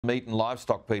Meat and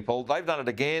Livestock people. They've done it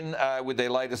again with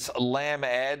their latest lamb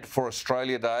ad for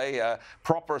Australia Day.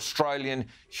 Proper Australian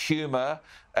humour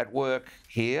at work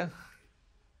here.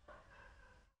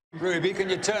 Ruby, can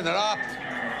you turn it up?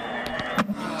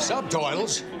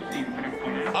 Subtitles?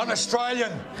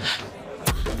 Un-Australian.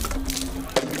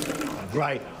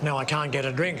 Great, now I can't get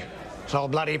a drink. So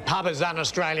bloody pub is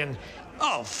un-Australian.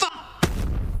 Oh, fuck!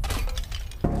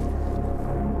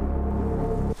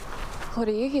 What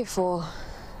are you here for?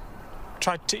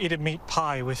 Tried to eat a meat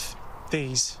pie with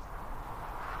these.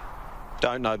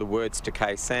 Don't know the words to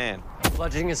K-San.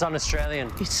 Lodging is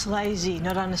un-Australian. It's lazy,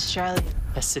 not un-Australian.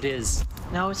 Yes, it is.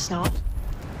 No, it's not.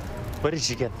 Where did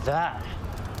you get that?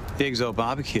 The Exile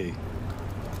barbecue.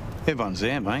 Everyone's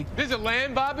there, mate. There's a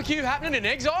lamb barbecue happening in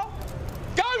Exile?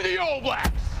 Go the All Blacks!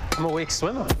 I'm a weak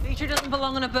swimmer. Feature doesn't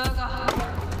belong on a burger.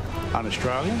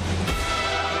 Un-Australian?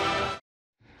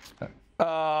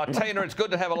 Teena, it's good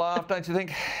to have a laugh, don't you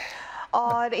think?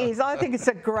 Oh, it is. I think it's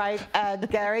a great ad,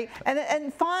 Gary.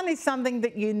 And finally, something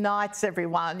that unites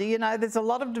everyone. You know, there's a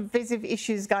lot of divisive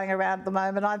issues going around at the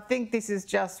moment. I think this is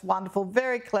just wonderful,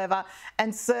 very clever,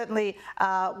 and certainly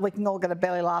we can all get a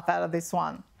belly laugh out of this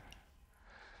one.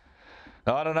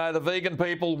 I don't know, the vegan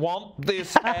people want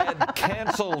this ad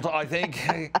cancelled, I think.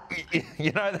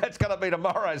 You know, that's going to be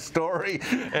tomorrow's story.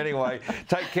 Anyway,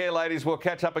 take care, ladies. We'll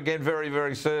catch up again very,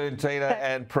 very soon, Teena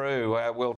and Prue. We'll